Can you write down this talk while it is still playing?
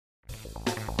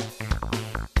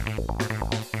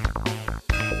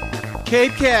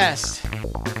CapeCast.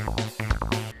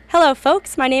 Hello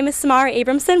folks, my name is Samara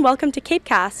Abramson. Welcome to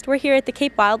CapeCast. We're here at the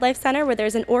Cape Wildlife Center where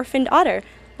there's an orphaned otter.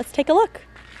 Let's take a look.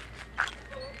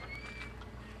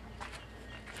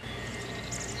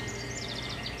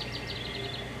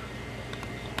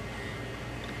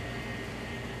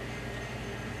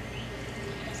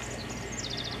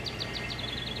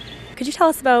 Could you tell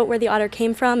us about where the otter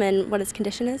came from and what its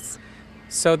condition is?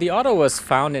 So the otter was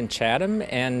found in Chatham,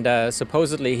 and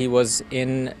supposedly he was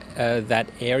in that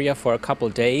area for a couple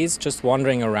days, just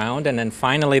wandering around, and then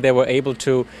finally they were able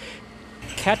to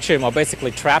catch him, or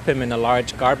basically trap him in a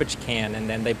large garbage can, and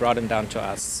then they brought him down to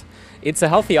us. It's a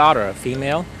healthy otter, a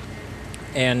female,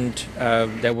 and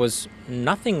there was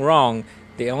nothing wrong.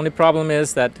 The only problem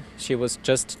is that she was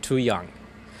just too young.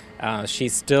 She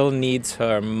still needs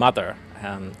her mother.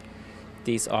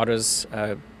 These otters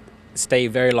stay a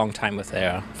very long time with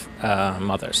their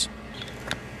mothers.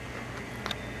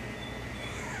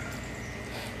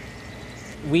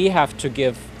 We have to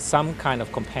give some kind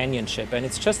of companionship, and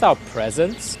it's just our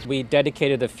presence. We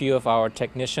dedicated a few of our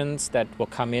technicians that will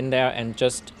come in there and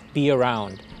just be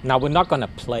around. Now, we're not going to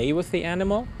play with the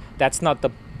animal. That's not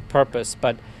the purpose,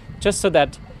 but just so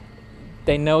that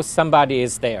they know somebody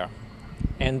is there.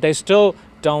 And they still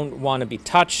don't want to be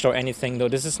touched or anything, though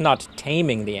this is not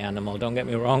taming the animal, don't get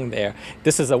me wrong there.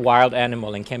 This is a wild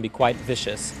animal and can be quite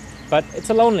vicious, but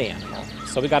it's a lonely animal,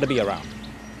 so we got to be around.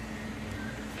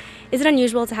 Is it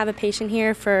unusual to have a patient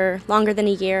here for longer than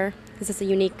a year? Is this a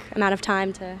unique amount of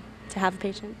time to have a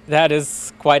patient? That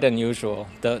is quite unusual.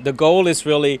 The goal is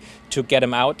really to get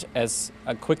them out as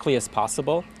quickly as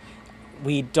possible.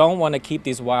 We don't want to keep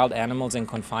these wild animals in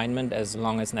confinement as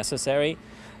long as necessary.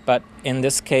 But in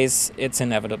this case, it's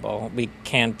inevitable. We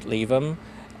can't leave them.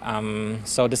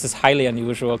 So this is highly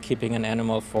unusual, keeping an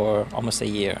animal for almost a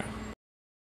year.